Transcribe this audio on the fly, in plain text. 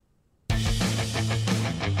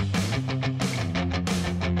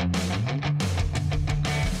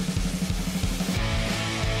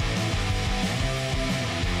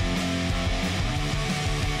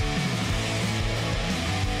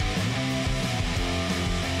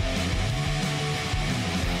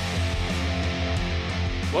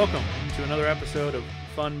Welcome to another episode of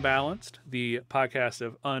Fun Balanced, the podcast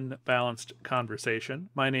of unbalanced conversation.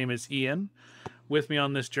 My name is Ian. With me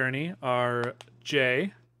on this journey are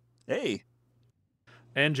Jay. Hey.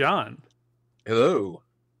 And John. Hello.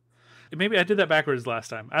 Maybe I did that backwards last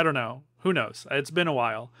time. I don't know. Who knows? It's been a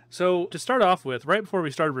while. So to start off with, right before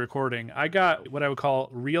we started recording, I got what I would call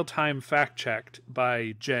real-time fact-checked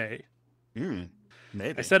by Jay.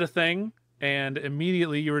 Maybe. I said a thing, and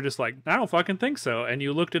immediately you were just like, I don't fucking think so. And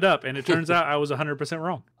you looked it up, and it turns out I was 100%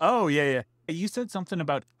 wrong. Oh, yeah. You said something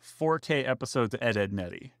about 4K episodes of Ed, Edd n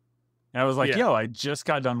Eddy. And I was like, yo, I just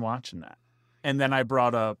got done watching that. And then I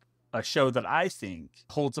brought up a show that I think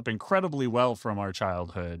holds up incredibly well from our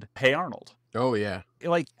childhood, Hey Arnold. Oh, yeah.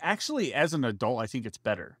 Like, actually, as an adult, I think it's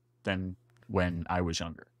better than when I was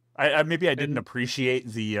younger. I didn't appreciate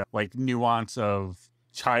the, nuance of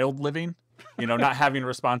child living, not having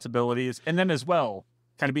responsibilities. And then as well,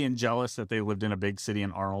 kind of being jealous that they lived in a big city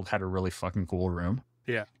and Arnold had a really fucking cool room.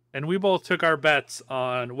 Yeah. And we both took our bets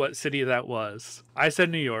on what city that was. I said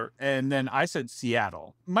New York. And then I said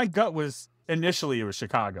Seattle. My gut was, initially it was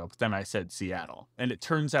Chicago, but then I said Seattle. And it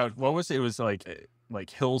turns out, what was it? It was like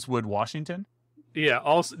Hillswood, Washington? Yeah,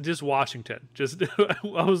 also just Washington. Just I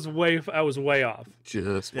was way off.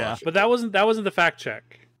 Just Washington. But that wasn't the fact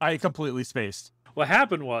check. I completely spaced. What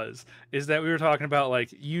happened is that we were talking about, like,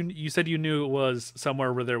 you said you knew it was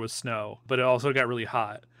somewhere where there was snow, but it also got really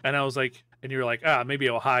hot. And I was like, and you were like, maybe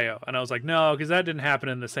Ohio. And I was like, no, because that didn't happen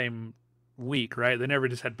in the same week, right? They never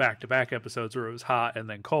just had back-to-back episodes where it was hot and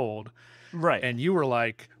then cold. Right. And you were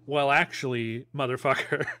like, well, actually,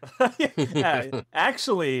 motherfucker. Yeah,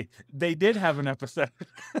 actually, they did have an episode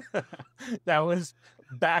that was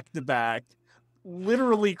back-to-back,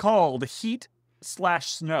 literally called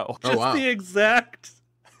Heat/Snow. Just wow. the exact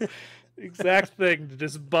thing to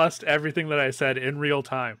just bust everything that I said in real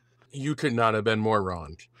time. You could not have been more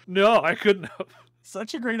wrong. No, I couldn't have.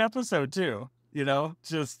 Such a great episode, too.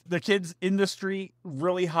 Just the kids in the street,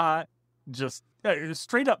 really hot, just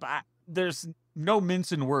straight up. There's no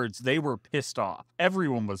mince in words. They were pissed off.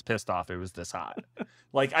 Everyone was pissed off it was this hot.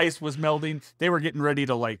 Like, ice was melting. They were getting ready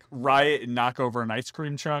to, riot and knock over an ice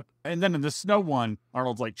cream truck. And then in the snow one,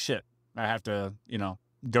 Arnold's like, shit, I have to,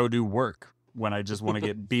 go do work when I just want to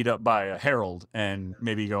get beat up by a Harold and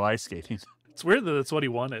maybe go ice skating. It's weird that that's what he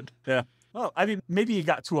wanted. Yeah. Well, I mean, maybe he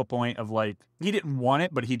got to a point of, he didn't want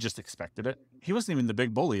it, but he just expected it. He wasn't even the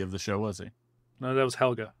big bully of the show, was he? No, that was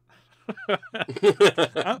Helga.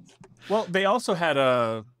 Well, they also had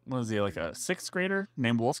a sixth grader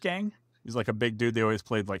named Wolfgang. He's like a big dude. They always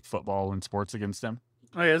played football and sports against him.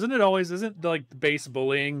 Oh yeah, isn't base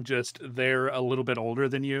bullying just they're a little bit older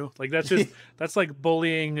than you? Like that's like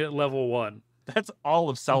bullying level 1. That's all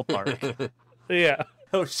of South Park. Yeah.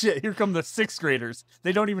 Oh shit, here come the sixth graders.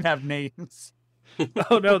 They don't even have names.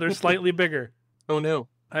 Oh no, they're slightly bigger. Oh no.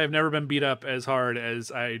 I have never been beat up as hard as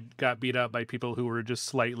I got beat up by people who were just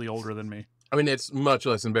slightly older than me. I mean, it's much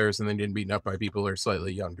less embarrassing than getting beaten up by people who are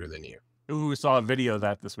slightly younger than you. Ooh, saw a video of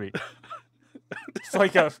that this week. It's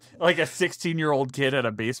like a 16-year-old kid at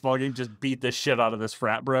a baseball game just beat the shit out of this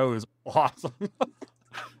frat bro. It was awesome.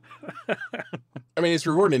 I mean, it's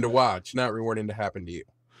rewarding to watch, not rewarding to happen to you.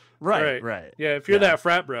 Right. Yeah, if you're that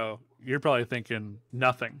frat bro, you're probably thinking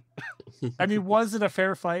nothing. I mean, was it a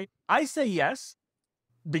fair fight? I say yes,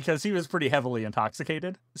 because he was pretty heavily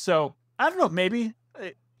intoxicated. So, I don't know, maybe.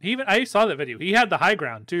 I saw that video. He had the high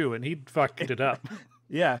ground, too, and he fucked it up.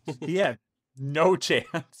 Yeah, he had no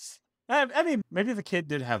chance. I mean, maybe the kid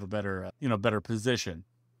did have a better, better position.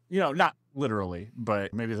 Not literally,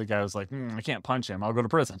 but maybe the guy was like, I can't punch him. I'll go to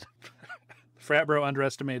prison. Frat bro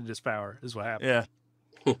underestimated his power, is what happened. Yeah.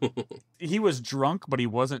 He was drunk, but he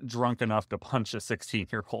wasn't drunk enough to punch a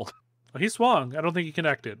 16-year-old. Well, he swung. I don't think he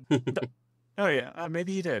connected. Oh, yeah.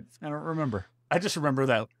 Maybe he did. I don't remember. I just remember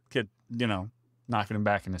that kid, knocking him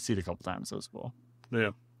back in the seat a couple times. That was cool.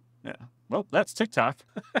 Yeah. Yeah. Well, that's TikTok.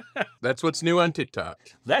 That's what's new on TikTok.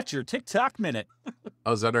 That's your TikTok minute.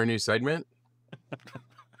 Oh, is that our new segment?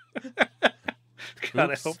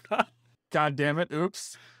 God, I hope not. God damn it.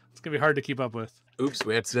 Oops. It's going to be hard to keep up with. Oops,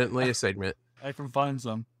 we accidentally a segment. I can find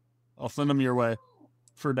some. I'll send them your way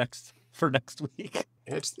for next week.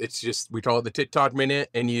 It's just, we call it the TikTok minute,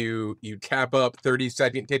 and you cap up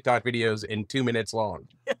 30-second TikTok videos in 2 minutes long.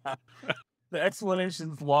 Yeah. The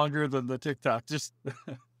explanation's longer than the TikTok. Just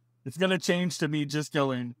it's gonna change to me just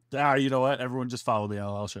going, you know what? Everyone just follow me.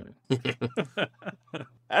 I'll show you.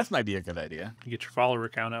 That might be a good idea. You get your follower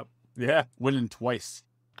count up. Yeah, winning twice.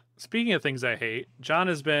 Speaking of things I hate, John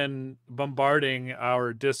has been bombarding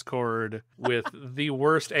our Discord with the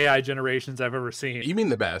worst AI generations I've ever seen. You mean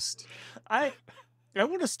the best? I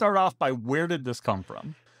want to start off by where did this come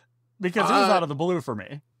from? Because it was out of the blue for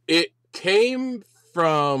me. It came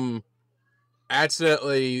from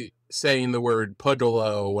accidentally saying the word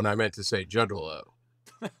puddalo when I meant to say juddalo.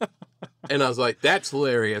 And I was like, that's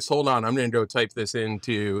hilarious. Hold on, I'm going to go type this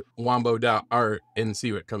into wombo.art and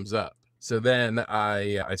see what comes up. So then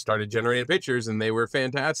I started generating pictures, and they were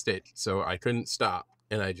fantastic. So I couldn't stop.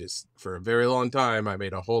 And I just, for a very long time, I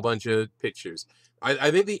made a whole bunch of pictures.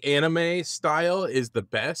 I think the anime style is the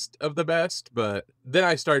best of the best, but then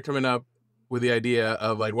I started coming up with the idea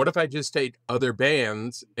of like, what if I just take other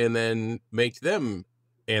bands and then make them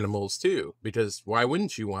animals too? Because why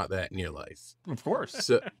wouldn't you want that in your life? Of course.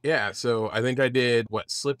 So yeah, so I think I did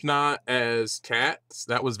Slipknot as cats.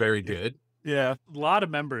 That was very good. Yeah. A lot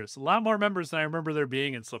of members, a lot more members than I remember there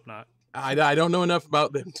being in Slipknot. I don't know enough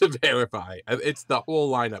about them to verify. It's the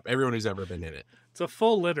whole lineup, everyone who's ever been in it. It's a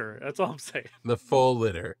full litter. That's all I'm saying. The full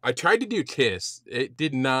litter. I tried to do Kiss. It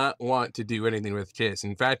did not want to do anything with Kiss.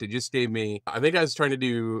 In fact, it just gave me, I think I was trying to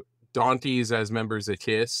do donkeys as members of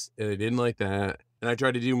Kiss, and it didn't like that. And I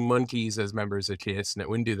tried to do monkeys as members of Kiss, and it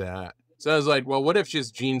wouldn't do that. So I was like, well, what if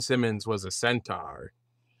just Gene Simmons was a centaur?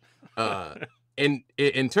 And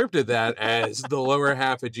it interpreted that as the lower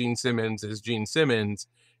half of Gene Simmons is Gene Simmons,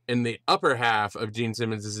 and the upper half of Gene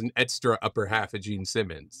Simmons is an extra upper half of Gene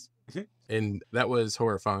Simmons. And that was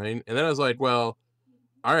horrifying. And then I was like, well,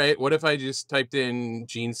 all right, what if I just typed in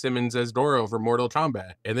Gene Simmons as Goro for Mortal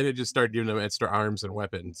Kombat? And then it just started giving them extra arms and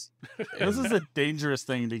weapons. This is a dangerous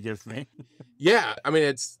thing to give me. Yeah, I mean,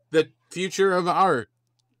 it's the future of art.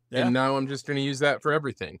 Yeah. And now I'm just going to use that for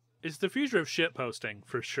everything. It's the future of shit posting,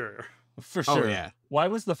 for sure. For sure. Oh, yeah. Why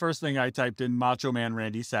was the first thing I typed in Macho Man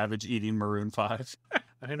Randy Savage eating Maroon 5?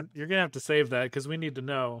 I mean, you're going to have to save that because we need to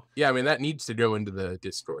know. Yeah, I mean, that needs to go into the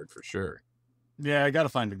Discord for sure. Yeah, I got to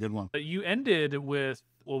find a good one. You ended with,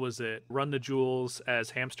 what was it? Run the Jewels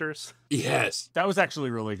as hamsters? Yes. That was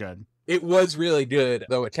actually really good. It was really good,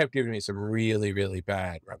 though it kept giving me some really, really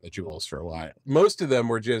bad Run the Jewels for a while. Most of them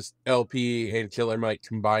were just LP and Killer Mike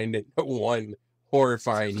combined into one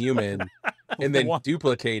horrifying human and then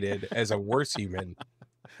duplicated as a worse human.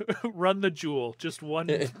 Run the Jewel. Just one,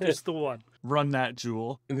 just the one. Run that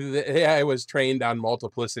jewel. I was trained on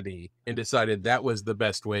multiplicity and decided that was the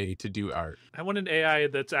best way to do art. I want an AI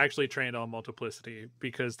that's actually trained on multiplicity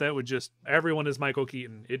because that would just, everyone is Michael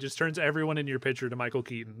Keaton. It just turns everyone in your picture to Michael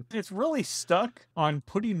Keaton. It's really stuck on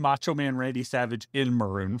putting Macho Man Randy Savage in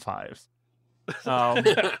Maroon 5.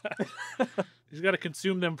 He's got to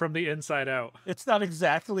consume them from the inside out. It's not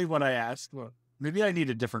exactly what I asked. Well, maybe I need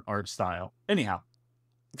a different art style. Anyhow.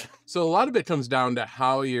 So a lot of it comes down to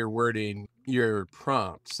how you're wording your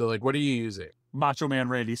prompt. So like, what are you using? Macho Man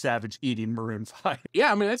Randy Savage eating Maroon 5.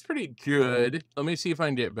 Yeah, I mean, that's pretty good. Let me see if I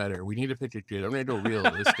can get better. We need to pick it good. I'm going to go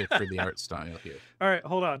realistic for the art style here. All right,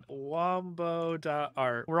 hold on.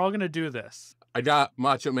 Wombo.art. We're all going to do this. I got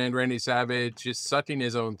Macho Man Randy Savage just sucking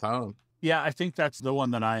his own thumb. Yeah, I think that's the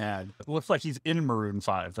one that I had. It looks like he's in Maroon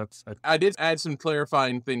 5. I did add some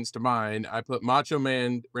clarifying things to mine. I put Macho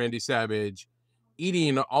Man Randy Savage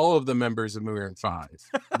eating all of the members of Maroon 5,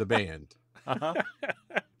 the band. Uh-huh.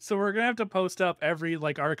 So we're going to have to post up every,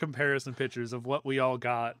 like, our comparison pictures of what we all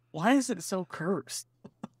got. Why is it so cursed?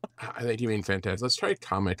 I think you mean fantastic. Let's try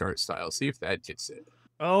comic art style. See if that gets it.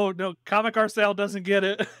 Oh, no. Comic art style doesn't get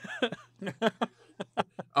it.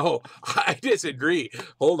 Oh, I disagree.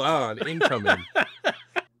 Hold on. Incoming.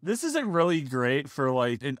 This isn't really great for,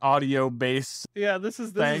 like, an audio base. Yeah, this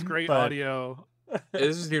is great but- audio.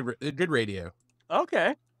 This is good radio.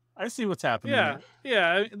 Okay. I see what's happening. Yeah, here.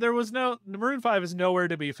 yeah. There was Maroon 5 is nowhere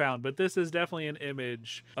to be found, but this is definitely an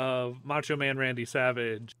image of Macho Man Randy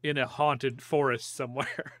Savage in a haunted forest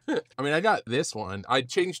somewhere. I mean, I got this one. I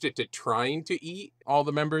changed it to trying to eat all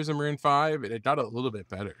the members of Maroon 5, and it got a little bit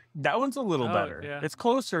better. That one's a little Oh, better. yeah. It's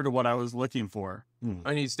closer to what I was looking for. I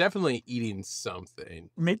mean, he's definitely eating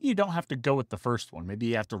something. Maybe you don't have to go with the first one. Maybe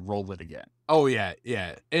you have to roll it again. Oh, yeah,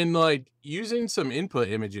 yeah. And, like, using some input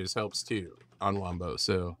images helps, too, on Wombo.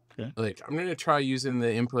 So, Okay. like, I'm going to try using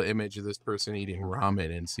the input image of this person eating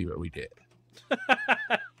ramen and see what we get.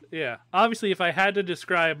 Yeah. Obviously, if I had to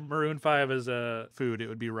describe Maroon 5 as a food, it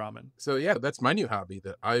would be ramen. So, yeah, that's my new hobby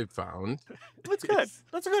that I've found. That's good.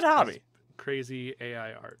 That's a good hobby. Crazy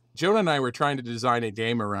AI art. Jonah and I were trying to design a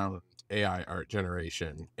game around AI art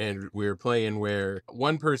generation, and we were playing where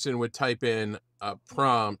one person would type in a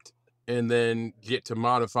prompt and then get to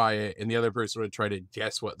modify it, and the other person would try to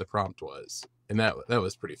guess what the prompt was. And that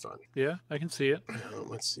was pretty fun. Yeah, I can see it.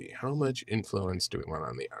 Let's see. How much influence do we want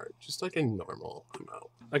on the art? Just like a normal amount.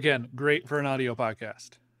 Again, great for an audio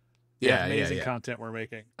podcast. Yeah, amazing yeah. content we're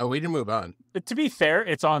making. Oh, we didn't move on. To be fair,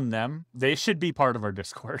 it's on them. They should be part of our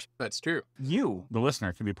Discord. That's true. You, the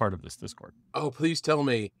listener, can be part of this Discord. Oh, please tell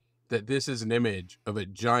me that this is an image of a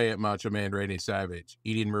giant Macho Man Randy Savage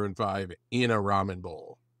eating Maroon 5 in a ramen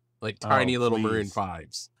bowl. Like tiny little Maroon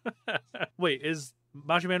please. 5s. Wait, is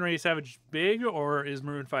Macho Man Randy Savage big or is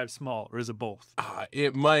Maroon 5 small or is it both?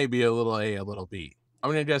 It might be a little A, a little B. I'm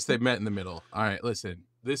going to guess they met in the middle. All right, listen.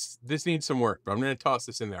 This needs some work, but I'm going to toss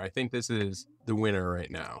this in there. I think this is the winner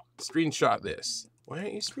right now. Screenshot this. Why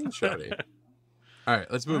aren't you screenshotting? All right,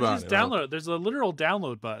 let's move on. Just download. There's a literal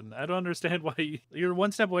download button. I don't understand why you're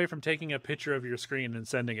one step away from taking a picture of your screen and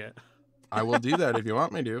sending it. I will do that if you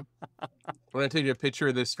want me to. I'm going to take you a picture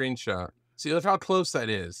of this screenshot. See, look how close that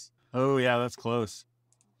is. Oh, yeah, that's close.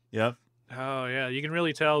 Yep. Oh, yeah. You can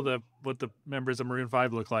really tell what the members of Maroon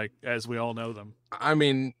 5 look like as we all know them. I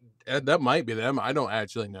mean, that might be them. I don't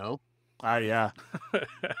actually know. Yeah.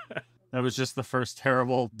 That was just the first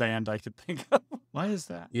terrible band I could think of. Why is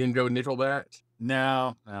that? You didn't go Nickelback?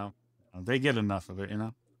 No. They get enough of it, you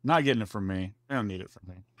know? Not getting it from me. They don't need it from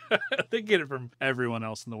me. They get it from everyone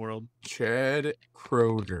else in the world. Chad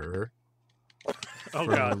Kroger. Oh,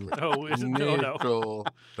 God. Oh, is it? No.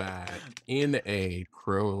 Nickelback in a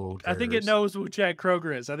Kroger. I think it knows who Chad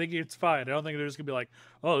Kroger is. I think it's fine. I don't think they're just going to be like,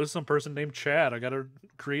 oh, there's some person named Chad. I got to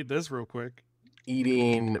create this real quick.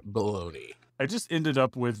 Eating bologna. I just ended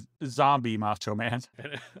up with zombie Macho Man.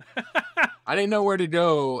 I didn't know where to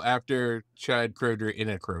go after Chad Kroger in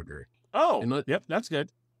a Kroger. Oh, And yep, that's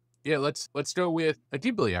good. Yeah, let's go with a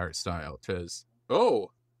Ghibli art style, because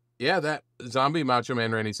that zombie Macho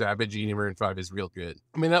Man Randy Savage eating Maroon 5 is real good.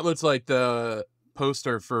 I mean, that looks like the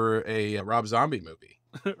poster for a Rob Zombie movie.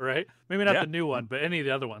 Right? Maybe not the new one, but any of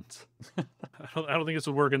the other ones. I don't think this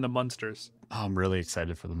would work in the Munsters. Oh, I'm really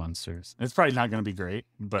excited for the Munsters. It's probably not going to be great,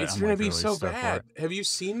 but It's I'm going to be really so stoked for bad. it. Have you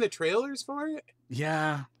seen the trailers for it?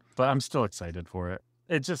 Yeah, but I'm still excited for it.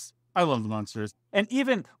 I love the Munsters. And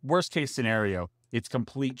even worst case scenario, it's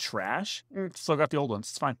complete trash. Still got the old ones.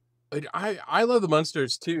 It's fine. I love the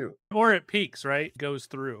Munsters too. Or it peaks, right? Goes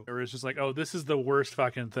through. Or it's just like, oh, this is the worst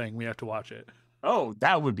fucking thing. We have to watch it. Oh,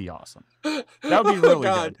 that would be awesome. That would be really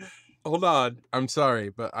good. Hold on. I'm sorry,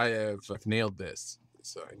 but I've nailed this.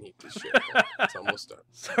 So I need to share it. It's almost done.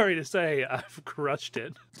 Sorry to say, I've crushed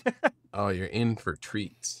it. Oh, you're in for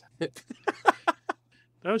treats.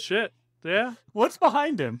 Oh, shit. Yeah? What's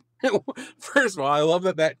behind him? First of all, I love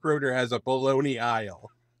that Kroger has a bologna aisle.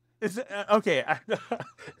 Is it, okay.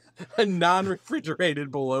 A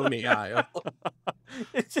non-refrigerated bologna aisle.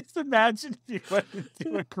 Just imagine if you went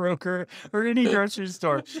into a Kroger or any grocery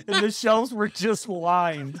store and the shelves were just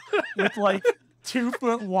lined with like 2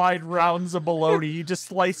 foot wide rounds of bologna. You just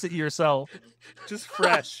slice it yourself. Just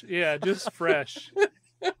fresh. Yeah, just fresh.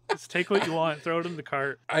 Just take what you want, throw it in the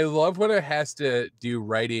cart. I love when it has to do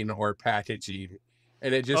writing or packaging,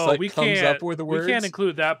 and it just comes up with the words. We can't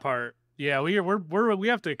include that part. Yeah, we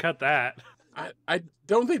have to cut that. I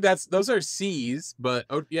don't think those are C's, but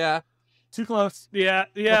yeah. Too close. Yeah.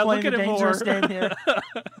 We're Look at it more. Game here.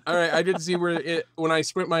 All right, I didn't see when I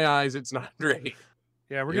squint my eyes, it's not great.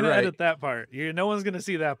 Yeah, we're gonna edit that part. No one's gonna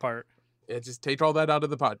see that part. Yeah, just take all that out of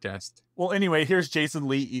the podcast. Well, anyway, here's Jason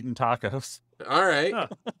Lee eating tacos. All right. Huh.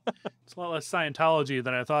 It's a lot less Scientology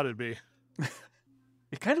than I thought it'd be.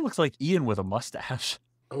 It kind of looks like Ian with a mustache.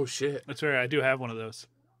 Oh shit. That's right. I do have one of those.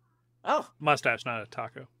 Oh, Mustache, not a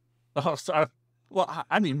taco. oh, sorry. Well,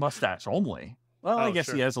 I mean mustache only. Well, I guess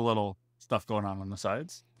sure. he has a little stuff going on the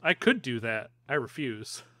sides. I could do that. I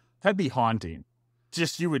refuse. That'd be haunting.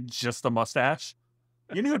 Just you with just a mustache.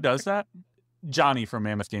 You know who does that? Johnny from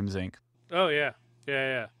Mammoth Games Inc. Oh yeah.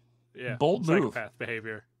 Bold move. Psychopath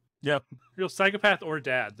behavior. Yep. Real psychopath or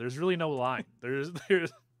dad. There's really no line. There's.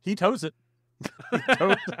 He toes it.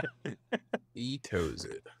 He toes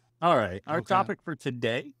it. All right. Our Okay. topic for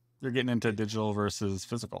today, they're getting into digital versus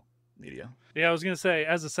physical media. Yeah, I was gonna say,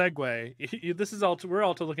 as a segue, this is we're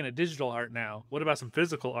all looking at digital art now. What about some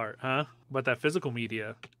physical art, huh? What about that physical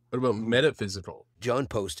media? What about metaphysical? John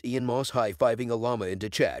posts Ian Moss high-fiving a llama into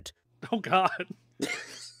chat. Oh God.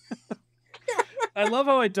 I love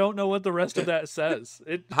how I don't know what the rest of that says.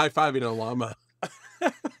 It High-fiving a llama.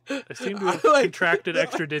 I seem to have contracted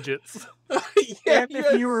extra digits. Yeah,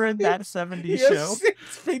 If you were in that 70s you show. have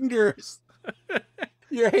 6 fingers.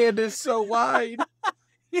 Your hand is so wide.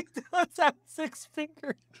 He does have 6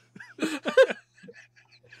 fingers.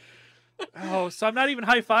 Oh, so I'm not even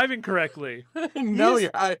high-fiving correctly. No,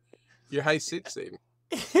 you're high sixing.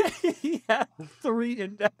 He has 3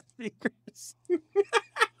 index fingers.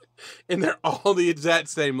 And they're all the exact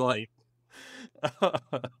same length.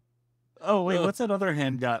 Oh, wait, what's that other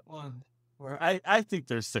hand got? I think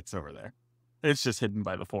there's 6 over there. It's just hidden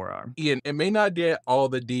by the forearm. Ian, it may not get all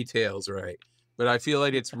the details right, but I feel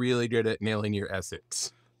like it's really good at nailing your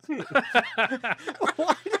essence.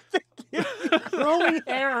 Why did they give me curly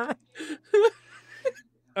hair?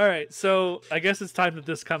 All right, so I guess it's time that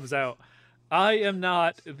this comes out. I am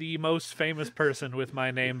not the most famous person with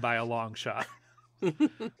my name by a long shot.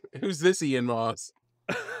 Who's this Ian Moss?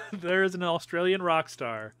 There is an Australian rock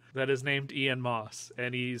star that is named Ian Moss,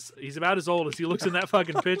 and he's about as old as he looks in that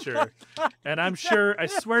fucking picture. And I'm sure, I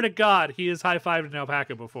swear to God, he has high-fived an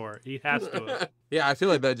alpaca before. He has to have. Yeah, I feel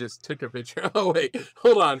like that just took a picture. Oh, wait,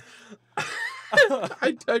 hold on.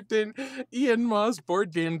 I typed in Ian Moss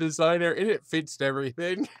board game designer, and it fixed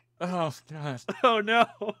everything. Oh, God. Oh, no.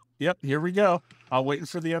 Yep, here we go. I'll wait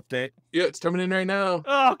for the update. Yeah, it's coming in right now.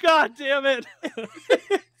 Oh, God damn it.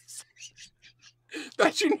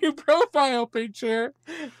 That's your new profile picture.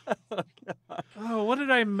 Oh, what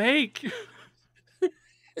did I make?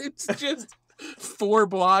 It's just 4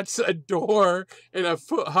 blocks, a door, and a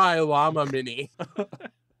foot-high llama mini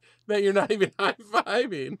that you're not even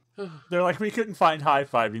high-fiving. They're like, we couldn't find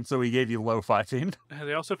high-fiving, so we gave you low-fiving.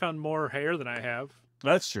 They also found more hair than I have.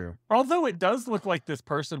 That's true. Although it does look like this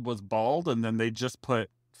person was bald, and then they just put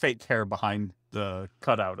fake hair behind the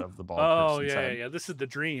cutout of the bald Oh, person's yeah, head. yeah. This is the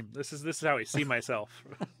dream. This is how I see myself.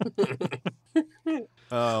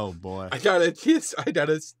 Oh, boy. I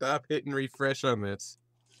gotta stop hitting refresh on this.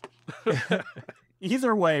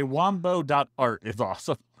 Either way, wombo.art is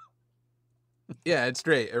awesome. Yeah, it's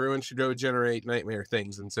great. Everyone should go generate nightmare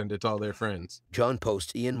things and send it to all their friends. John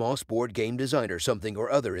posts Ian Moss board game designer something or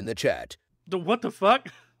other in the chat. What the fuck?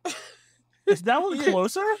 Is that one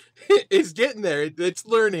closer? It's getting there. It's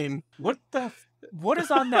learning. What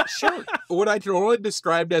is on that shirt? What I can only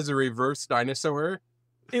described as a reverse dinosaur.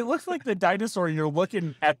 It looks like the dinosaur, you're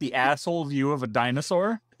looking at the asshole view of a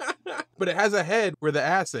dinosaur. But it has a head where the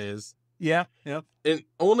ass is. Yeah, yep. And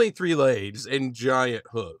only 3 legs and giant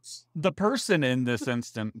hooves. The person in this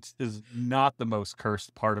instance is not the most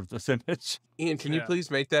cursed part of this image. Ian, can you Yeah.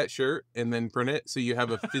 please make that shirt and then print it so you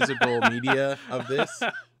have a physical media of this?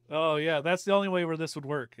 Oh yeah, that's the only way where this would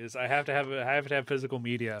work. Is I have to have physical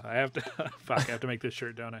media. I have to fuck. I have to make this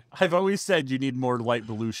shirt, don't I? I've always said you need more light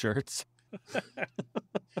blue shirts.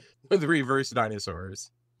 With reverse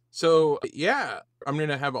dinosaurs. So, yeah, I'm going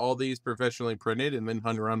to have all these professionally printed and then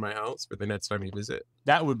hung around my house for the next time you visit.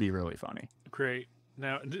 That would be really funny. Great.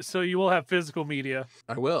 Now, so you will have physical media.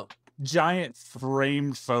 I will. Giant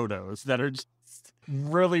framed photos that are just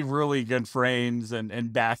really, really good frames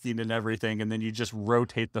and backing and everything, and then you just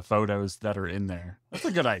rotate the photos that are in there. That's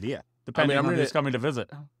a good idea, depending I'm on gonna- who's coming to visit.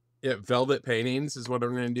 Yeah, velvet paintings is what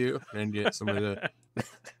I'm going to do. And get some of the...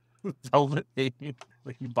 Velvet painting.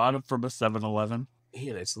 Like you bought it from a 7-Eleven.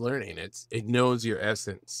 Ian, it's learning. It knows your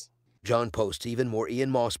essence. John posts even more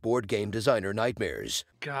Ian Moss board game designer nightmares.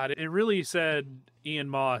 God, it really said Ian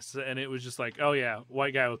Moss, and it was just like, oh yeah,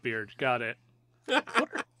 white guy with beard. Got it.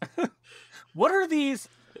 What are these?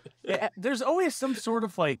 There's always some sort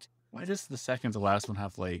of like, why does the second to last one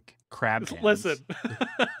have like crab hands? Listen,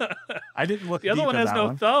 I didn't look the other deep one in has that no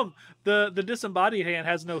one. thumb. The disembodied hand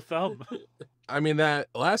has no thumb. I mean, that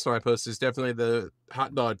last one I posted is definitely the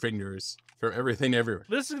hot dog fingers from Everything Everywhere.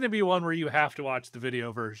 This is going to be one where you have to watch the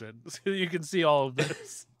video version so you can see all of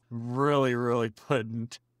this. Really, really putting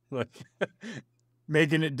like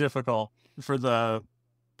making it difficult for the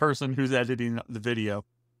person who's editing the video,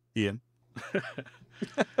 Ian.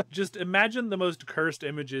 Just imagine the most cursed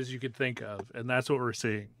images you could think of, and that's what we're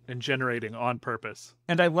seeing and generating on purpose.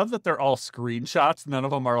 And I love that they're all screenshots. None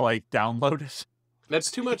of them are like downloaded. That's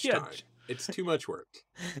too much Yeah. time. It's too much work.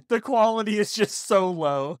 The quality is just so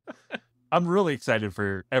low. I'm really excited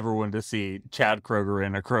for everyone to see Chad Kroger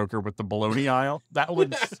in a Kroger with the bologna aisle. That was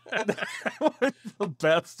the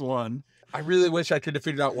best one. I really wish I could have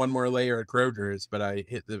figured out one more layer of Kroger's, but I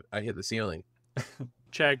hit the ceiling.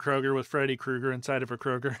 Chad Kroger with Freddy Krueger inside of a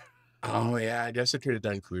Kroger. Oh yeah, I guess I could have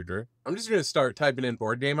done Kruger. I'm just gonna start typing in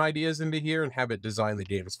board game ideas into here and have it design the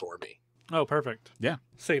games for me. Oh, perfect. Yeah.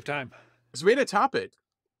 Save time. So we had a topic.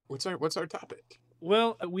 What's our topic?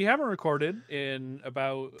 Well, we haven't recorded in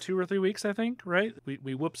about 2 or 3 weeks, I think, right? We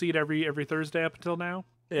whoopsied every Thursday up until now.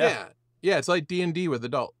 Yeah. It's like D&D with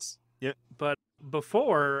adults. But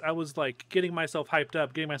before, I was like getting myself hyped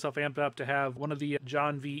up, getting myself amped up to have one of the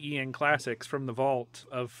John V. Ian classics from the vault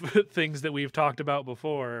of things that we've talked about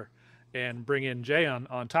before and bring in Jay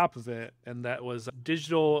on top of it. And that was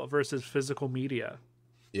digital versus physical media.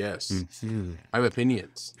 Yes. I have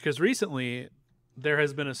opinions. Because recently there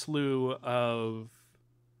has been a slew of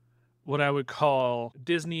what I would call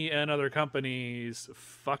Disney and other companies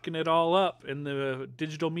fucking it all up in the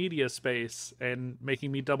digital media space and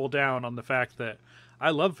making me double down on the fact that I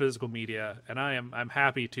love physical media and I'm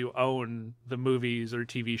happy to own the movies or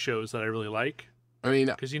TV shows that I really like. I mean,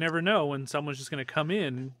 Because you never know when someone's just going to come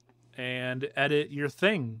in and edit your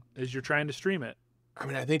thing as you're trying to stream it.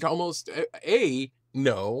 I think almost A,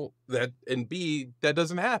 no, that, and B, that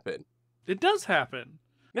doesn't happen. It does happen.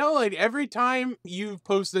 No, like every time you've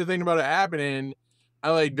posted a thing about it happening,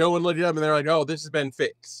 I like go and look it up and they're like, oh, this has been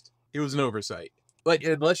fixed. It was an oversight. Like,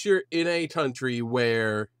 unless you're in a country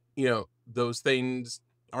where, you know, those things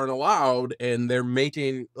aren't allowed and they're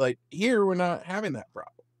making, like, here, we're not having that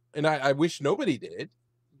problem. And I wish nobody did,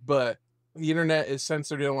 but the internet is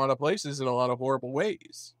censored in a lot of places in a lot of horrible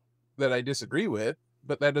ways that I disagree with,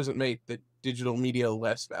 but that doesn't make the digital media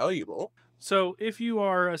less valuable. So if you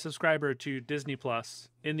are a subscriber to Disney Plus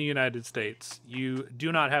in the United States, you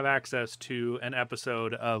do not have access to an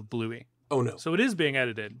episode of Bluey. Oh, no. So it is being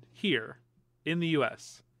edited here in the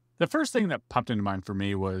US. The first thing that popped into mind for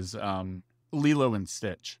me was Lilo and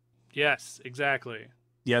Stitch. Yes, exactly.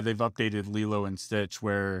 Yeah, they've updated Lilo and Stitch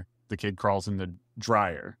where the kid crawls in the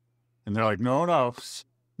dryer. And they're like, no,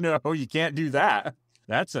 you can't do that.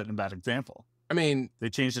 That's a bad example. I mean, they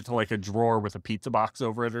changed it to like a drawer with a pizza box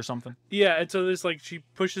over it or something. Yeah, and so there's like she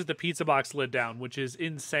pushes the pizza box lid down, which is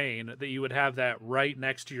insane that you would have that right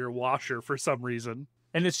next to your washer for some reason.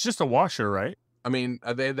 And it's just a washer, right? I mean,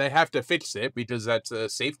 they have to fix it because that's a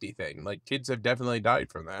safety thing. Like, kids have definitely died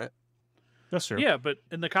from that. That's true. Yeah, but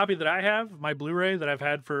in the copy that I have, my Blu-ray that I've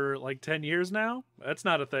had for like 10 years now, that's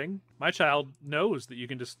not a thing. My child knows that you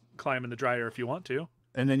can just climb in the dryer if you want to.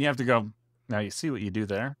 And then you have to go, now you see what you do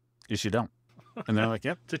there is you don't. And they're like,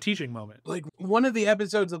 yep. It's a teaching moment. Like, one of the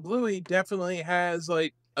episodes of Bluey definitely has,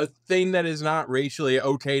 like, a thing that is not racially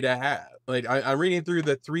okay to have. Like, I'm reading through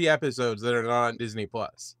the 3 episodes that are not on Disney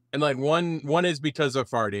Plus. And, like, one is because of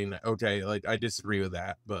farting. Okay, like, I disagree with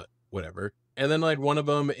that, but whatever. And then, like, one of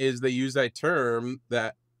them is they use that term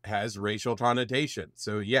that has racial connotation.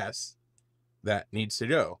 So, yes, that needs to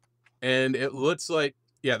go. And it looks like,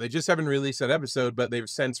 yeah, they just haven't released that episode, but they've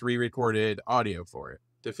since re-recorded audio for it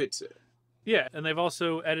to fix it. Yeah, and they've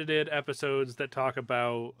also edited episodes that talk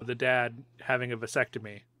about the dad having a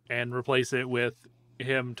vasectomy and replace it with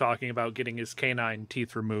him talking about getting his canine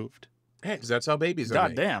teeth removed. Hey, because that's how babies are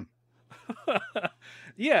God made. damn.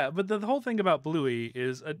 Yeah, but the whole thing about Bluey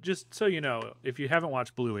is, just so you know, if you haven't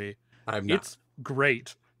watched Bluey, it's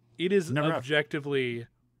great. It is objectively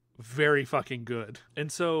very fucking good.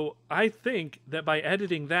 And so I think that by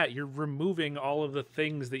editing that, you're removing all of the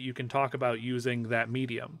things that you can talk about using that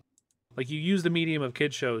medium. Like, you use the medium of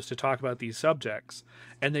kid shows to talk about these subjects,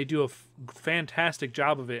 and they do a fantastic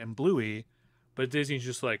job of it in Bluey, but Disney's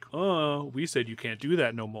just like, oh, we said you can't do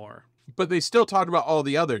that no more. But they still talk about all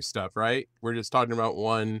the other stuff, right? We're just talking about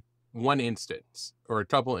one instance or a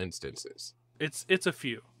couple instances. It's a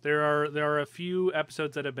few. There are a few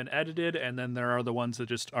episodes that have been edited, and then there are the ones that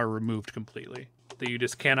just are removed completely that you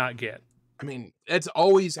just cannot get. I mean, it's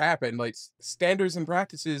always happened. Like, standards and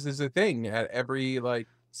practices is a thing at every, like,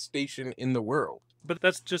 station in the world. But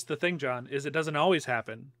that's just the thing, John, is it doesn't always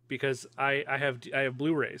happen because I have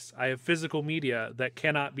Blu-rays. I have physical media that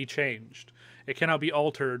cannot be changed. It cannot be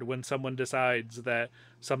altered when someone decides that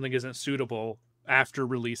something isn't suitable after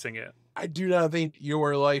releasing it. I do not think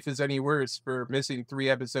your life is any worse for missing 3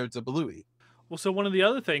 episodes of Bluey. Well, so one of the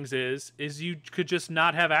other things is you could just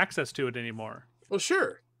not have access to it anymore. Well,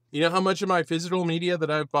 sure. You know how much of my physical media that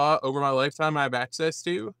I've bought over my lifetime I have access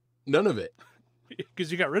to? None of it.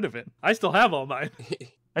 Because you got rid of it. I still have all mine.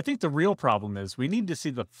 I think the real problem is we need to see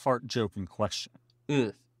the fart joke in question.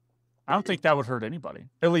 Mm. I don't think that would hurt anybody,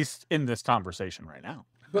 at least in this conversation right now.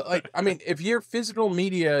 But, like, I mean, if your physical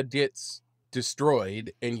media gets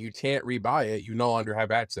destroyed and you can't rebuy it, you no longer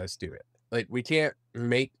have access to it. Like, we can't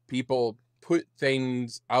make people put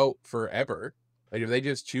things out forever. Like, if they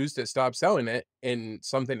just choose to stop selling it and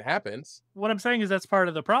something happens. What I'm saying is that's part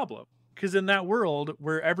of the problem. Because in that world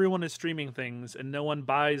where everyone is streaming things and no one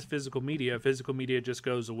buys physical media just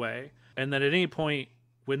goes away. And then at any point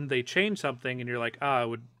when they change something and you're like, I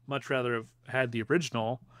would much rather have had the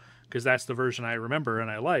original because that's the version I remember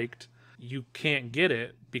and I liked, you can't get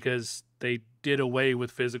it because they did away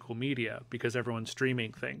with physical media because everyone's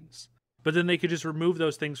streaming things. But then they could just remove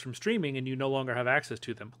those things from streaming and you no longer have access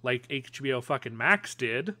to them, like HBO fucking Max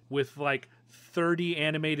did with like 30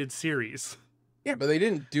 animated series. Yeah, but they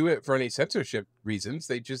didn't do it for any censorship reasons.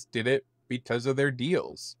 They just did it because of their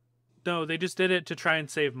deals. No, they just did it to try and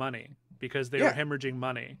save money because they were hemorrhaging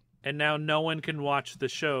money. And now no one can watch the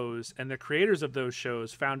shows. And the creators of those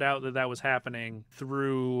shows found out that that was happening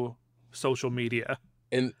through social media.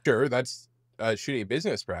 And sure, that's a shitty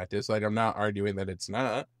business practice. Like, I'm not arguing that it's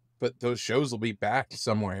not, but those shows will be back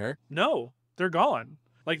somewhere. No, they're gone.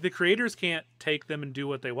 Like, the creators can't take them and do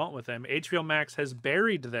what they want with them. HBO Max has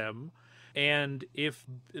buried them, and if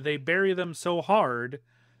they bury them so hard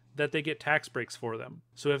that they get tax breaks for them.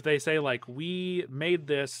 So if they say, like, we made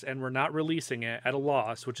this and we're not releasing it at a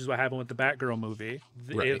loss, which is what happened with the Batgirl movie,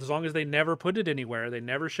 Right. as long as they never put it anywhere, they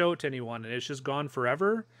never show it to anyone, and it's just gone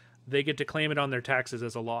forever, they get to claim it on their taxes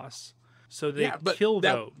as a loss. So they kill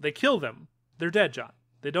them. They're dead, John.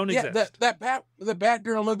 They don't exist. The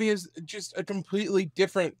Batgirl movie is just a completely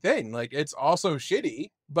different thing. Like, it's also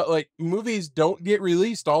shitty, but like, movies don't get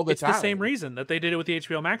released all the time. It's the same reason that they did it with the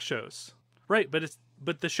HBO Max shows. Right,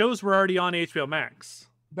 but the shows were already on HBO Max.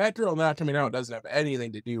 Batgirl not coming out doesn't have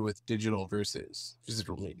anything to do with digital versus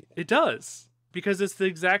physical media. It does. Because it's the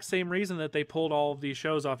exact same reason that they pulled all of these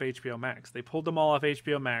shows off HBO Max. They pulled them all off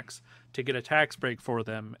HBO Max to get a tax break for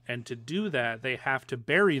them, and to do that, they have to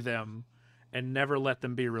bury them and never let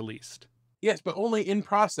them be released. Yes, but only in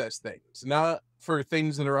process things, not for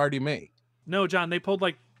things that are already made. No, John, they pulled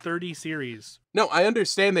like 30 series. No, I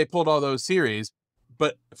understand they pulled all those series,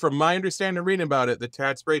 but from my understanding reading about it, the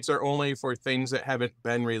tax breaks are only for things that haven't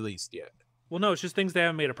been released yet. Well, no, it's just things they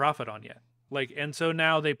haven't made a profit on yet. Like, and so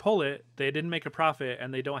now they pull it, they didn't make a profit,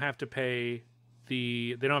 and they don't have to pay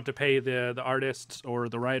the artists or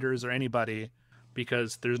the writers or anybody,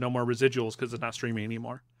 because there's no more residuals because it's not streaming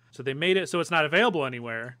anymore. So they made it so it's not available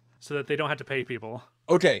anywhere so that they don't have to pay people.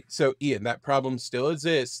 Okay, so Ian, that problem still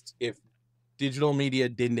exists if digital media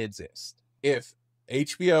didn't exist. If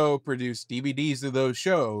HBO produced DVDs of those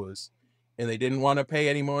shows and they didn't want to pay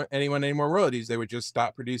anyone any more royalties, they would just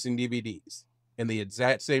stop producing DVDs. And the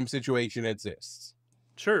exact same situation exists.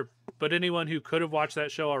 Sure, but anyone who could have watched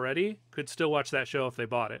that show already could still watch that show if they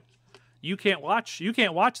bought it. You can't watch the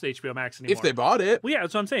HBO Max anymore. If they bought it. Well, yeah,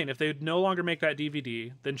 that's what I'm saying. If they no longer make that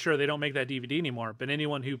DVD, then sure, they don't make that DVD anymore. But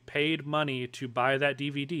anyone who paid money to buy that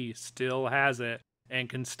DVD still has it and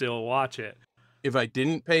can still watch it. If I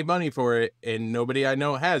didn't pay money for it and nobody I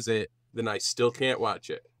know has it, then I still can't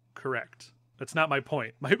watch it. Correct. That's not my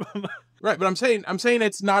point. Right, but I'm saying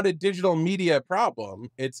it's not a digital media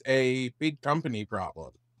problem. It's a big company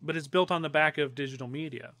problem. But it's built on the back of digital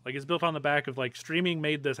media. Like, it's built on the back of, like, streaming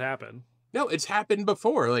made this happen. No, it's happened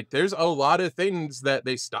before. Like, there's a lot of things that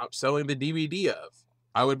they stopped selling the DVD of.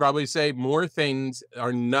 I would probably say more things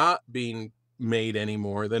are not being made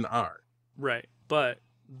anymore than are. Right. But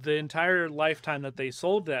the entire lifetime that they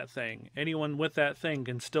sold that thing, anyone with that thing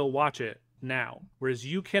can still watch it now. Whereas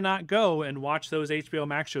you cannot go and watch those HBO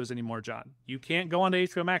Max shows anymore, John. You can't go onto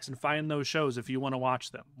HBO Max and find those shows if you want to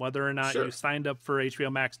watch them, whether or not you signed up for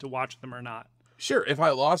HBO Max to watch them or not. Sure, if I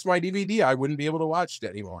lost my DVD, I wouldn't be able to watch it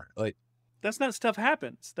anymore. Like, that's not stuff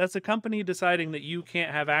happens. That's a company deciding that you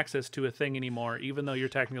can't have access to a thing anymore, even though you're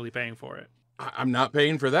technically paying for it. I'm not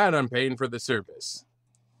paying for that. I'm paying for the service.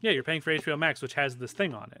 Yeah, you're paying for HBO Max, which has this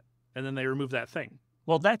thing on it, and then they remove that thing.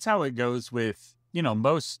 Well, that's how it goes with,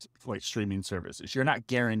 most like streaming services. You're not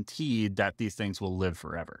guaranteed that these things will live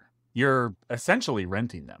forever. You're essentially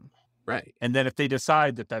renting them. Right. And then if they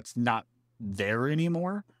decide that that's not there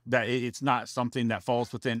anymore, that it's not something that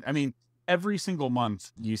falls within, every single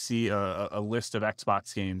month you see a list of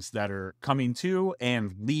Xbox games that are coming to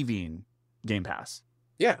and leaving Game Pass.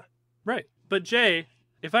 Yeah. Right. But Jay,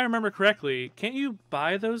 if I remember correctly, can't you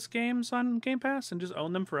buy those games on Game Pass and just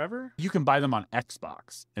own them forever? You can buy them on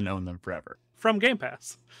Xbox and own them forever. From Game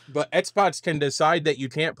Pass. But Xbox can decide that you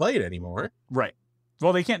can't play it anymore. Right.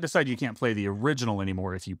 Well, they can't decide you can't play the original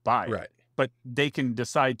anymore if you buy it. Right. But they can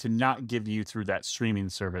decide to not give you through that streaming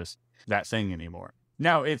service that thing anymore.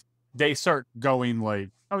 Now, if they start going like,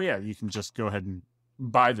 oh yeah, you can just go ahead and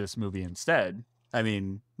buy this movie instead.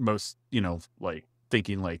 Most, like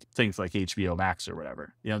thinking like things like HBO Max or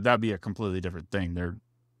whatever, that'd be a completely different thing. They're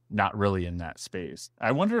not really in that space.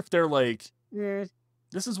 I wonder if they're like,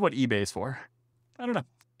 this is what eBay's for. I don't know.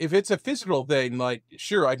 If it's a physical thing, like,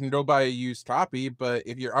 sure, I can go buy a used copy, but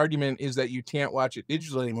if your argument is that you can't watch it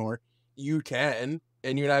digitally anymore, you can,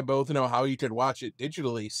 and you and I both know how you could watch it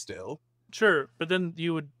digitally still. Sure, but then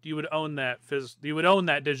you would own that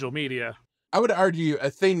digital media. I would argue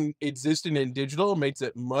a thing existing in digital makes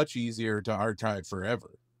it much easier to archive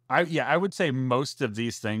forever. I would say most of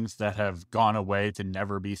these things that have gone away to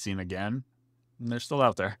never be seen again, they're still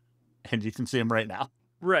out there, and you can see them right now.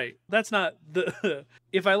 Right. That's not the.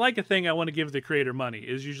 If I like a thing, I want to give the creator money.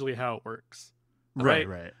 Is usually how it works. Right.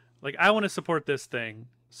 Like, I want to support this thing,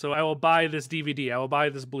 so I will buy this DVD. I will buy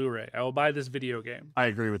this Blu-ray. I will buy this video game. I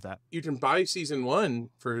agree with that. You can buy season 1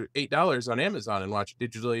 for $8 on Amazon and watch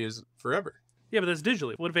it digitally as forever. Yeah, but that's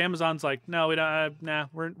digitally. What if Amazon's like, no, we don't, nah,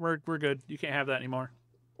 we're good. You can't have that anymore.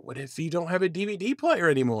 What if you don't have a DVD player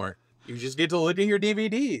anymore? You just get to look at your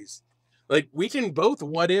DVDs. Like, we can both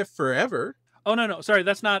what if forever. Oh, no. Sorry,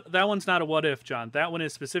 that one's not a what if, John. That one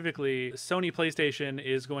is specifically Sony PlayStation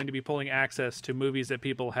is going to be pulling access to movies that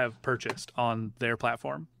people have purchased on their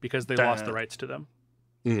platform because they lost the rights to them.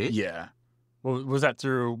 Mm-hmm. Yeah. Well, was that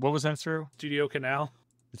through? What was that through? Studio Canal.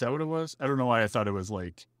 Is that what it was? I don't know why I thought it was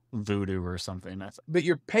like Voodoo or something. But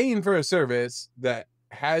you're paying for a service that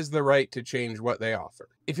has the right to change what they offer.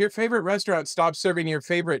 If your favorite restaurant stops serving your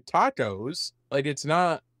favorite tacos, like, it's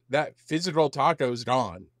not that physical taco's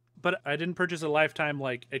gone. But I didn't purchase a lifetime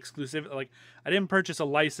like exclusive. Like, I didn't purchase a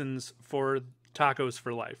license for tacos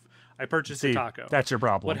for life. I purchased a taco. That's your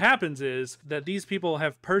problem. What happens is that these people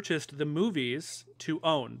have purchased the movies to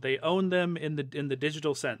own. They own them in the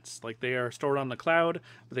digital sense. Like, they are stored on the cloud,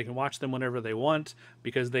 but they can watch them whenever they want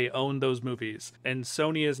because they own those movies. And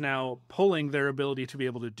Sony is now pulling their ability to be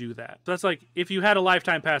able to do that. So that's like if you had a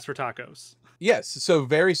lifetime pass for tacos. Yes, so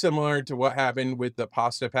very similar to what happened with the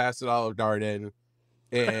Pasta Pass at Olive Garden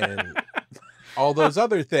and all those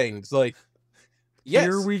other things. Like, yes,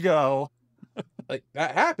 Here we go. like,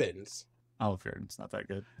 that happens. Olive Garden's not that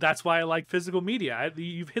good. That's why I like physical media.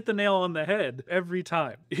 You've hit the nail on the head every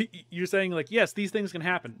time. You're saying, like, yes, these things can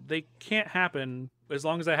happen. They can't happen as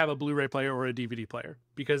long as I have a Blu-ray player or a DVD player,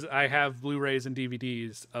 because I have Blu-rays and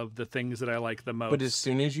DVDs of the things that I like the most. But as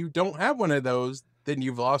soon as you don't have one of those, then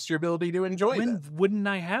you've lost your ability to enjoy when them. wouldn't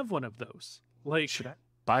I have one of those? Like, Should I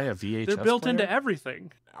buy a VHS they're built player? into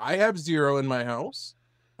everything. I have zero in my house.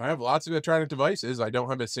 I have lots of electronic devices. I don't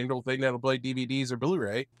have a single thing that'll play DVDs or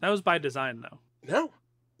Blu-ray. That was by design, though.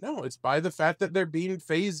 No, it's by the fact that they're being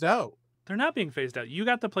phased out. They're not being phased out. You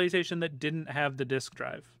got the PlayStation that didn't have the disc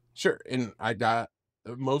drive. Sure, and I got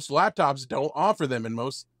most laptops don't offer them, and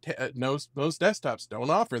most desktops don't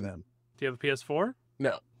offer them. Do you have a PS4?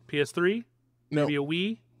 No, PS3? no, Maybe a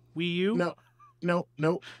Wii U? no.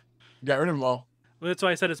 Got rid of them all. Well, that's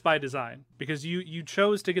why I said it's by design, because you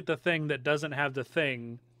chose to get the thing that doesn't have the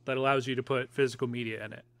thing that allows you to put physical media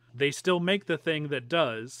in it. They still make the thing that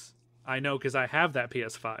does. I know because I have that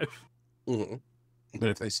PS5. Mm-hmm. But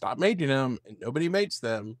if they stop making them and nobody makes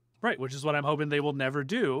them, Right, which is what I'm hoping they will never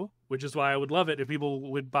do, which is why I would love it if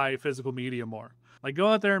people would buy physical media more. Like, go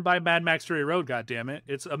out there and buy Mad Max Fury Road, goddammit.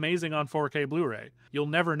 It's amazing on 4K Blu-ray. You'll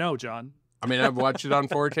never know, John. I mean, I've watched it on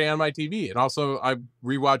 4K on my TV, and also I've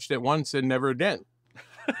rewatched it once and never again.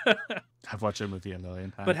 I've watched a movie a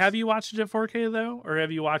million times. But have you watched it at 4K, though? Or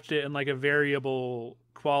have you watched it in, like, a variable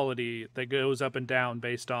quality that goes up and down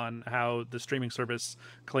based on how the streaming service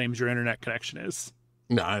claims your internet connection is?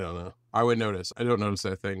 No, I don't know. I would notice. I don't notice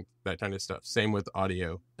that kind of stuff. Same with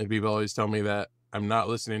audio. Like, people always tell me that I'm not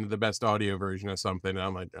listening to the best audio version of something. And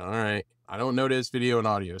I'm like, all right. I don't notice video and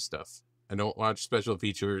audio stuff. I don't watch special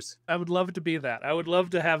features. I would love to be that. I would love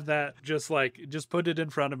to have that just put it in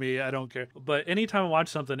front of me. I don't care. But anytime I watch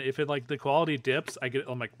something, if it like the quality dips,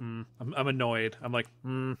 I'm like, I'm annoyed. I'm like,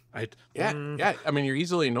 Yeah. I mean, you're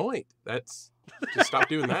easily annoyed. Just stop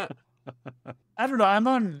doing that. I don't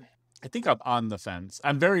know. I think I'm on the fence.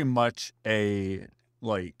 I'm very much a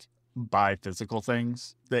buy physical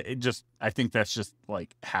things. I think that's just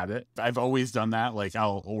like habit. I've always done that. Like,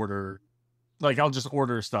 I'll just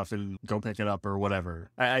order stuff and go pick it up or whatever.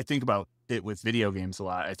 I think about it with video games a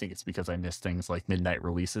lot. I think it's because I miss things like midnight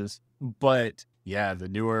releases. But yeah, the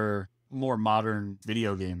newer, more modern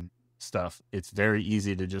video game stuff, it's very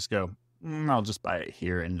easy to just go, I'll just buy it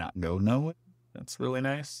here and not go know it. That's really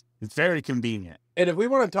nice. It's very convenient. And if we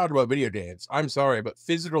want to talk about video games, I'm sorry, but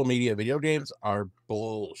physical media video games are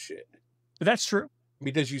bullshit. That's true.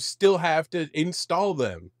 Because you still have to install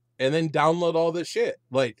them and then download all this shit.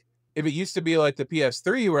 Like, if it used to be like the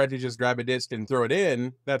PS3 where I had to just grab a disc and throw it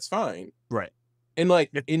in, that's fine. Right. And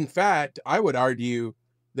in fact, I would argue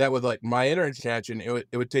that with like my internet connection,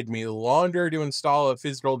 it would take me longer to install a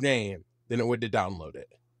physical game than it would to download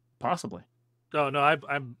it. Possibly. Oh, no,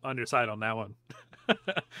 I'm on your side on that one.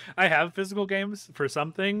 I have physical games for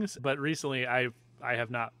some things, but recently I have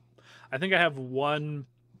not. I think I have one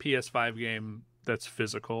PS5 game that's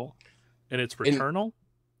physical, and it's Returnal.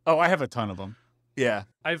 Oh, I have a ton of them. Yeah.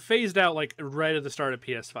 I've phased out like right at the start of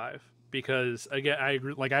PS5 because, again, I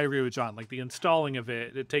agree with John. Like, the installing of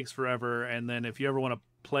it takes forever, and then if you ever want to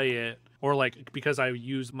play it, or like, because I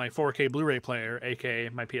use my 4K Blu-ray player, aka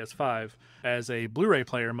my PS5, as a Blu-ray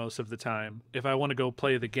player most of the time, if I want to go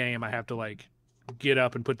play the game, I have to like get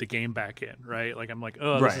up and put the game back in, right? Like, I'm like,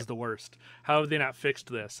 oh, this is the worst. How have they not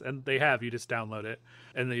fixed this? And they have. You just download it,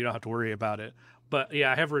 and then you don't have to worry about it. But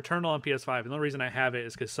yeah, I have Returnal on PS5, and the only reason I have it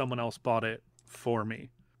is because someone else bought it for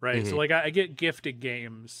me. right? So Mhm. like I get gifted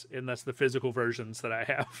games, and that's the physical versions that I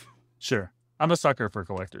have. Sure. I'm a sucker for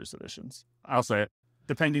collector's editions. I'll say it.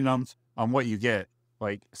 Depending on what you get,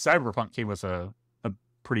 like Cyberpunk came with a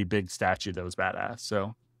pretty big statue that was badass.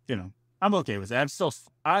 So, I'm okay with that.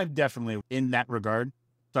 I'm definitely in that regard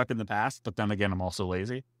stuck in the past, but then again, I'm also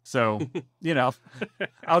lazy. So,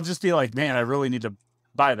 I'll just be like, man, I really need to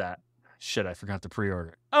buy that. Shit, I forgot to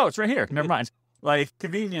pre-order. Oh, it's right here. Never mind. Like,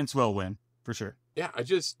 convenience will win for sure. Yeah, I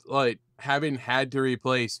just like having had to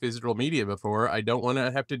replace physical media before. I don't want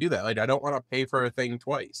to have to do that. Like, I don't want to pay for a thing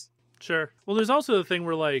twice. Sure. Well, there's also the thing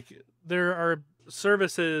where like there are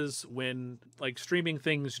services when like streaming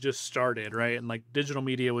things just started, right? And like digital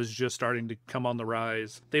media was just starting to come on the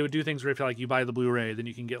rise. They would do things where if like you buy the Blu-ray, then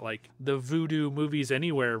you can get like the Vudu Movies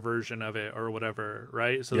Anywhere version of it or whatever,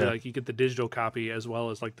 right? So Yeah. like you get the digital copy as well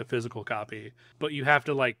as like the physical copy. But you have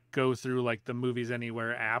to like go through like the Movies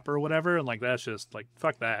Anywhere app or whatever, and like that's just like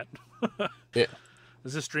fuck that. Yeah.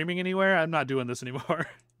 Is this streaming anywhere? I'm not doing this anymore.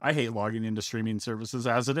 I hate logging into streaming services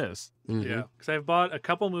as it is. Mhm. Yeah, because I've bought a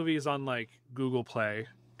couple movies on like Google Play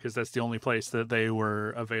because that's the only place that they were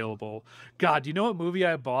available. God, do you know what movie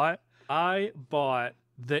I bought? I bought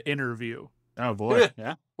The Interview. Oh boy.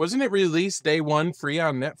 Yeah. Wasn't it released day one free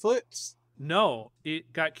on Netflix? No,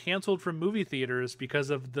 it got canceled from movie theaters because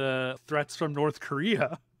of the threats from North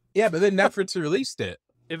Korea Yeah, but then Netflix released it.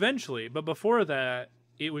 eventually. But before that,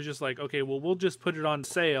 it was just like, okay, well, we'll just put it on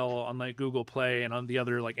sale on like Google Play and on the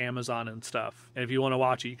other like Amazon and stuff. And if you want to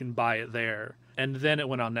watch it, you can buy it there. And then it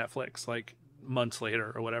went on Netflix like months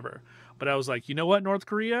later or whatever. But I was like, you know what, North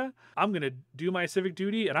Korea? I'm going to do my civic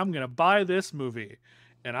duty and I'm going to buy this movie.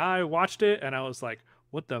 And I watched it and I was like,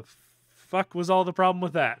 what the fuck was all the problem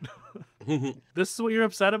with that? This is what you're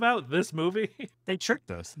upset about? This movie? They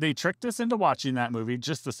tricked us. They tricked us into watching that movie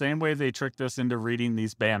just the same way they tricked us into reading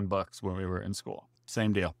these banned books when we were in school.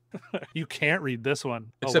 Same deal. You can't read this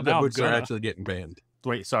one. Except now that I'm books are gonna. actually getting banned.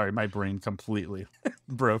 Wait, sorry, my brain completely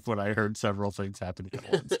broke when I heard several things happening at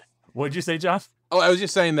once. What'd you say, Josh? Oh, I was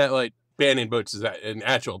just saying that like banning books is an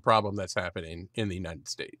actual problem that's happening in the United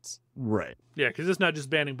States. Right. Yeah, because it's not just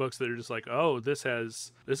banning books that are just like, oh, this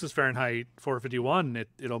is Fahrenheit 451.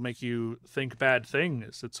 It'll make you think bad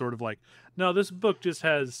things. It's sort of like, no, this book just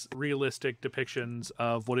has realistic depictions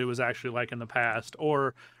of what it was actually like in the past,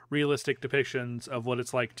 or realistic depictions of what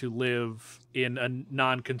it's like to live in a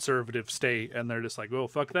non-conservative state. And they're just like, oh,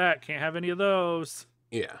 fuck that. Can't have any of those.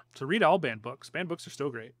 Yeah. So read all banned books. Banned books are still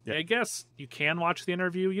great. Yeah. I guess you can watch The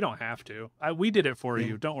Interview. You don't have to. We did it for Yeah.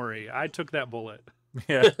 you. Don't worry. I took that bullet.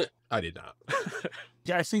 Yeah. I did not.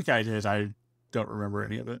 Yeah, I think I did. I don't remember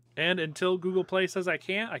any of it. And until Google Play says I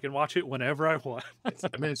can't, I can watch it whenever I want. I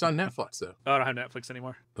mean, it's on Netflix though. Oh, I don't have Netflix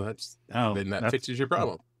anymore. Well, that's Oh, then that that's- fixes your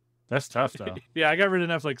problem. That's tough, though. Yeah, I got rid of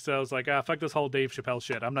Netflix, so I was like, fuck this whole Dave Chappelle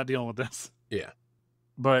shit. I'm not dealing with this. Yeah.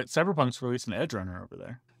 But Cyberpunk's releasing Edge Runner over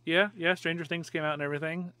there. Yeah, Stranger Things came out and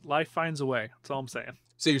everything. Life finds a way. That's all I'm saying.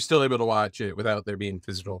 So you're still able to watch it without there being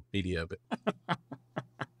physical media, but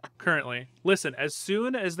Currently. Listen, as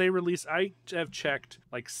soon as they release, I have checked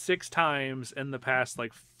like 6 times in the past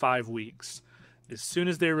like 5 weeks. As soon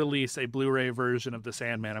as they release a Blu-ray version of The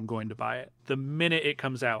Sandman, I'm going to buy it. The minute it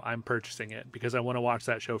comes out, I'm purchasing it because I want to watch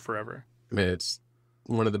that show forever. I mean, it's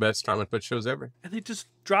one of the best comic book shows ever. And they just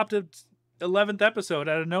dropped a 11th episode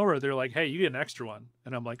out of nowhere. They're like, hey, you get an extra one.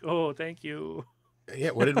 And I'm like, oh, thank you. Yeah,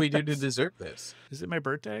 what did we do to deserve this? Is it my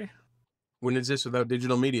birthday? When is this without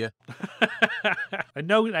digital media? I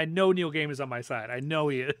know Neil Gaiman is on my side. I know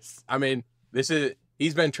he is. I mean,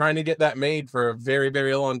 he's been trying to get that made for a very,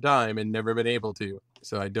 very long time and never been able to.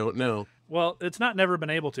 So I don't know. Well, it's not never been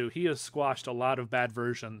able to. He has squashed a lot of bad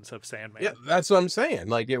versions of Sandman. Yeah, that's what I'm saying.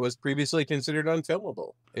 Like, it was previously considered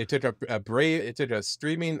unfilmable. It took it took a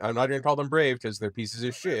streaming. I'm not going to call them brave because they're pieces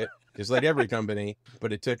of shit, just like every company.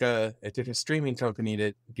 But it took a streaming company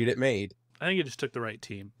to get it made. I think it just took the right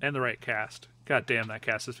team and the right cast. God damn, that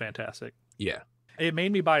cast is fantastic. Yeah. It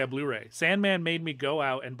made me buy a Blu-ray. Sandman made me go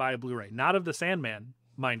out and buy a Blu-ray. Not of the Sandman,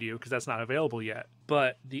 mind you, because that's not available yet.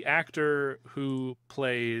 But the actor who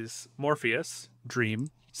plays Morpheus, Dream,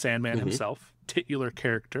 Sandman himself, titular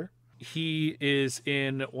character, he is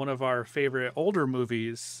in one of our favorite older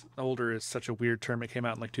movies. Older is such a weird term. It came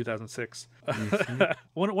out in like 2006.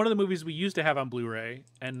 One of the movies we used to have on Blu-ray,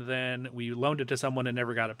 and then we loaned it to someone and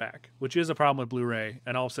never got it back, which is a problem with Blu-ray.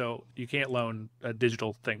 And also, you can't loan a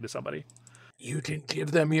digital thing to somebody. You can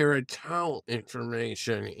give them your account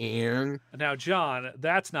information, Ian. Now, John,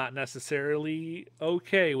 that's not necessarily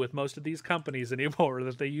okay with most of these companies anymore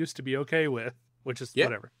that they used to be okay with, which is Yeah.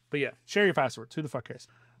 whatever. But yeah, share your passwords. Who the fuck cares?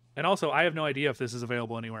 And also, I have no idea if this is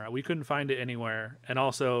available anywhere. We couldn't find it anywhere. And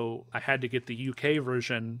also, I had to get the UK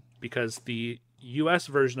version because the US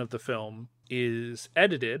version of the film is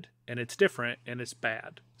edited and it's different and it's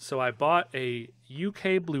bad. So I bought a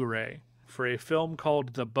UK Blu-ray for a film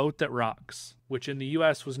called The Boat That Rocks, which in the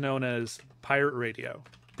US was known as Pirate Radio.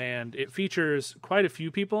 And it features quite a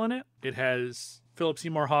few people in it. It has Philip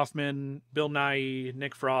Seymour Hoffman, Bill Nighy,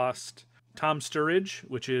 Nick Frost, Tom Sturridge,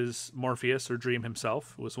 which is Morpheus or Dream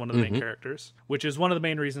himself, was one of the main characters, which is one of the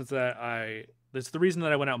main reasons that's the reason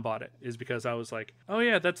that I went out and bought it, is because I was like, oh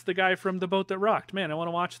yeah, that's the guy from The Boat That Rocked. Man, I want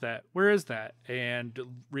to watch that. Where is that? And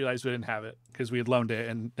realized we didn't have it because we had loaned it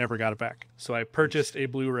and never got it back. So I purchased a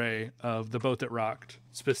Blu-ray of The Boat That Rocked,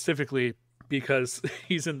 specifically because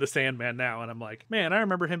he's in The Sandman now. And I'm like, man, I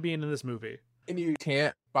remember him being in this movie. And you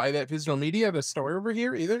can't buy that physical media at a store over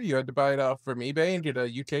here either? You had to buy it off from eBay and get a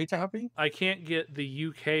UK copy? I can't get the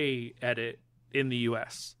UK edit in the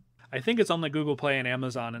US. I think it's on the Google Play and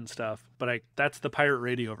Amazon and stuff, but that's the pirate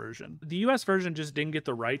radio version. The US version just didn't get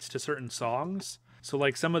the rights to certain songs. So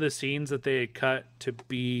like some of the scenes that they cut to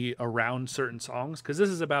be around certain songs, because this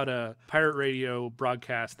is about a pirate radio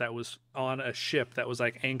broadcast that was on a ship that was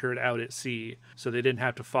like anchored out at sea. So they didn't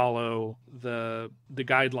have to follow the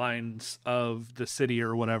guidelines of the city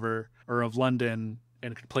or whatever, or of London,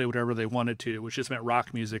 and could play whatever they wanted to, which just meant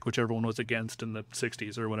rock music, which everyone was against in the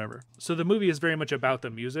 60s or whatever. So the movie is very much about the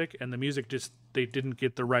music, and the music just, they didn't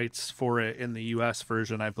get the rights for it in the US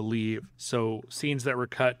version, I believe. So scenes that were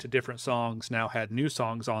cut to different songs now had new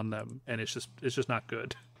songs on them, and it's just not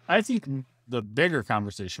good. I think the bigger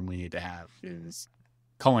conversation we need to have is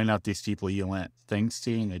calling out these people you lent things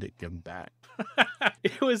to and they didn't give them back.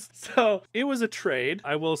 It was a trade,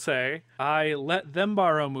 I will say. I let them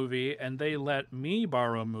borrow a movie and they let me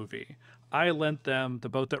borrow a movie. I lent them The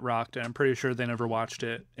Boat That Rocked, and I'm pretty sure they never watched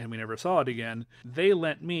it and we never saw it again. They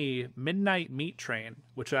lent me Midnight Meat Train,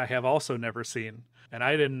 which I have also never seen, and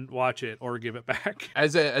I didn't watch it or give it back.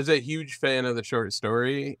 As a huge fan of the short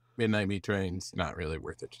story, Midnight Meat Train's not really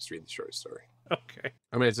worth it. Just read the short story. Okay.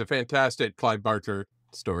 I mean, it's a fantastic Clive Barker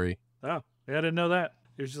story. Oh, yeah, I didn't know that.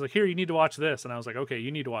 It was just like, here, you need to watch this. And I was like, okay,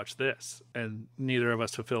 you need to watch this. And neither of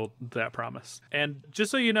us fulfilled that promise. And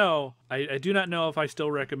just so you know, I do not know if I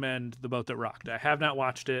still recommend The Boat That Rocked. I have not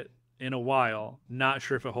watched it in a while. Not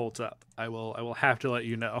sure if it holds up. I will have to let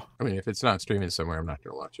you know. I mean, if it's not streaming somewhere, I'm not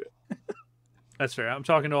going to watch it. That's fair. I'm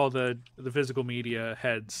talking to all the physical media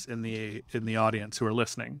heads in the audience who are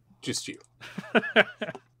listening. Just you.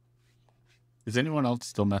 Is anyone else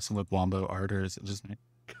still messing with Wombo art, or is it just me?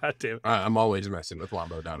 God damn it. I'm always messing with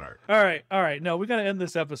Wombo.art. All right. No, we got to end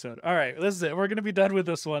this episode. All right, this is it. We're going to be done with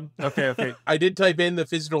this one. Okay. I did type in the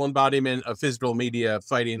physical embodiment of physical media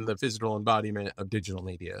fighting the physical embodiment of digital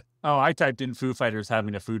media. Oh, I typed in Foo Fighters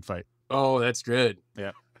having a food fight. Oh, that's good.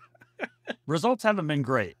 Yeah. Results haven't been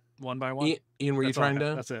great. One by one. Ian, were you trying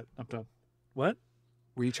to? That's it. I'm done. What?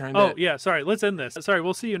 Were you trying to? Oh, yeah. Sorry. Let's end this. Sorry.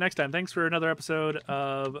 We'll see you next time. Thanks for another episode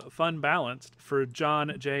of Fun Balanced. For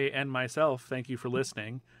John, Jay, and myself, thank you for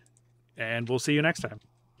listening. And we'll see you next time.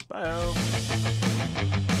 Bye.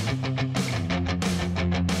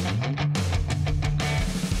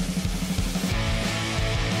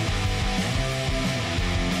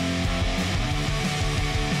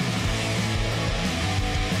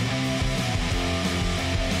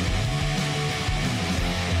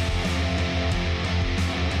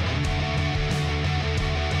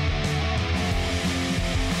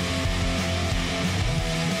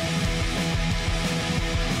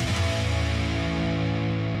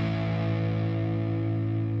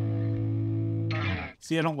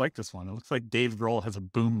 See, I don't like this one. It looks like Dave Grohl has a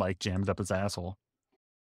boom mic jammed up his asshole.